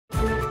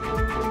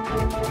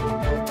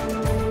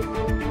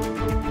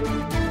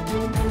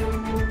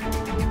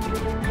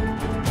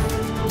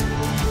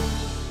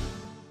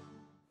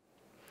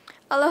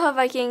Aloha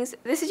Vikings,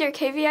 this is your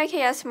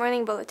KVIKS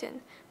Morning Bulletin.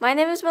 My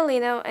name is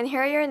Melino, and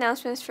here are your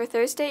announcements for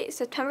Thursday,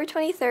 September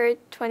 23rd,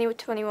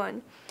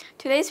 2021.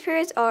 Today's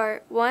periods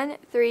are 1,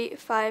 3,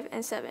 5,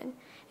 and 7.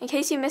 In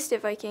case you missed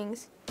it,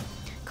 Vikings.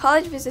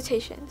 College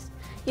visitations.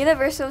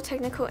 Universal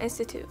Technical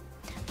Institute.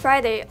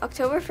 Friday,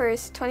 October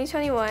 1st,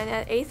 2021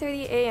 at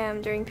 8:30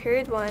 a.m. during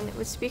period 1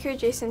 with speaker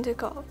Jason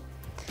Nicole.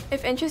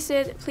 If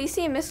interested, please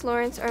see Miss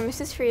Lawrence or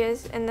Mrs.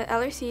 Frias in the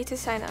LRC to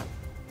sign up.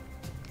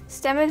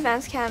 STEM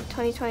Advanced Camp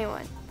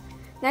 2021.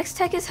 Next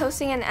Tech is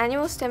hosting an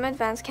annual STEM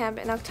Advanced Camp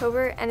in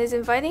October and is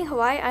inviting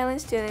Hawaii Island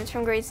students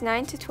from grades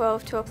 9 to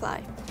 12 to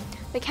apply.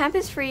 The camp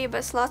is free,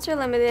 but slots are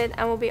limited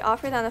and will be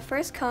offered on a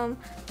first-come,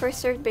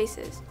 first-served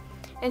basis.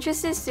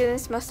 Interested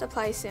students must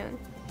apply soon.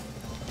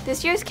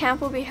 This year's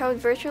camp will be held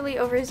virtually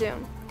over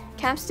Zoom.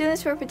 Camp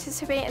students will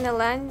participate in the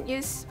land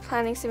use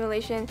planning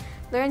simulation,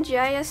 learn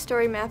GIS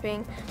story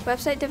mapping,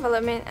 website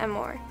development, and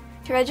more.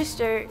 To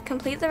register,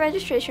 complete the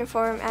registration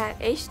form at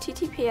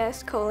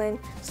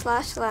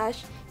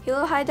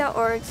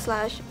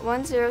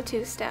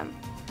https://hilo-waiakea.org/102STEM.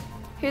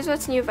 Here's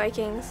what's new,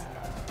 Vikings.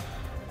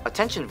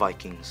 Attention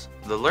Vikings!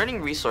 The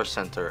Learning Resource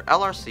Center,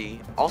 LRC,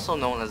 also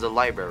known as the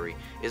library,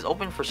 is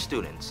open for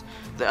students.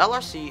 The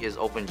LRC is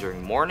open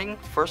during morning,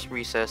 first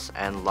recess,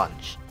 and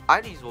lunch.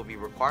 IDs will be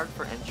required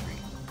for entry.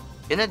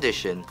 In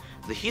addition,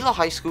 the Hilo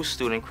High School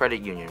Student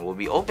Credit Union will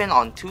be open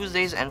on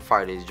Tuesdays and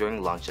Fridays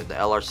during lunch at the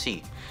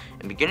LRC.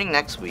 And beginning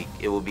next week,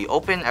 it will be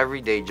open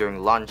every day during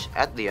lunch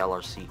at the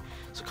LRC.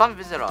 So come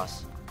visit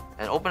us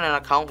and open an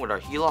account with our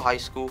Hilo High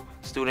School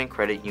Student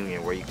Credit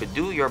Union where you could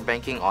do your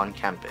banking on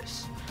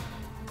campus.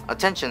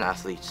 Attention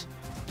athletes!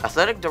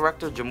 Athletic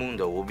Director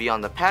Jamundo will be on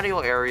the patio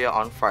area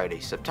on Friday,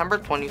 September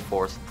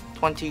 24th,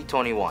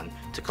 2021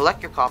 to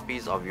collect your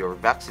copies of your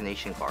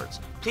vaccination cards.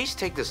 Please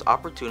take this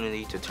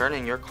opportunity to turn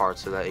in your card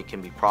so that it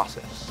can be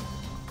processed.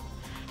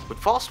 With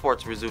fall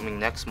sports resuming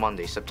next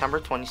Monday, September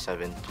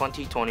 27,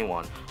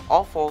 2021,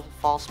 all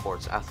fall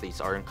sports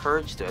athletes are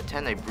encouraged to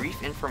attend a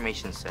brief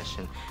information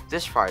session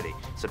this Friday,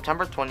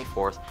 September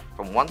 24th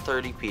from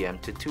 1:30 p.m.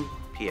 to 2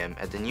 p.m.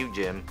 at the new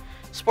gym.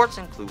 Sports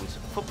includes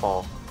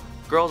football,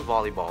 girls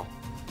volleyball,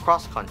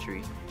 cross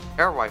country,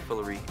 air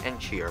riflery, and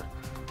cheer.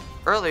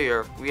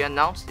 Earlier, we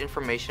announced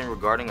information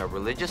regarding a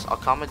religious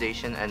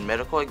accommodation and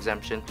medical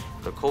exemption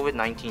for the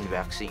COVID-19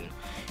 vaccine.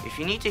 If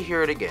you need to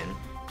hear it again,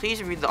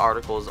 please read the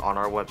articles on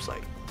our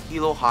website,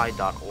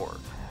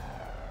 hilo-waiakea.org.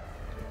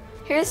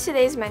 Here's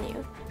today's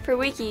menu. For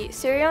Wiki,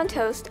 cereal and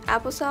toast,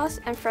 applesauce,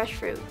 and fresh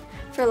fruit.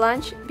 For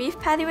lunch, beef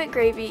patty with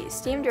gravy,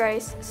 steamed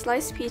rice,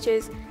 sliced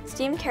peaches,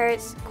 steamed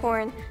carrots,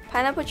 corn,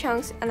 pineapple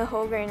chunks, and a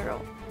whole grain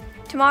roll.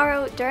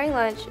 Tomorrow, during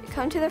lunch,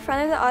 come to the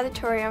front of the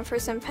auditorium for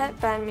some pet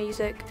band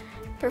music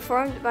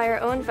performed by our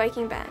own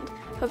Viking band.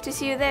 Hope to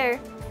see you there.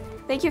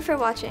 Thank you for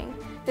watching.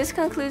 This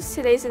concludes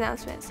today's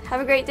announcements.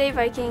 Have a great day,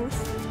 Vikings!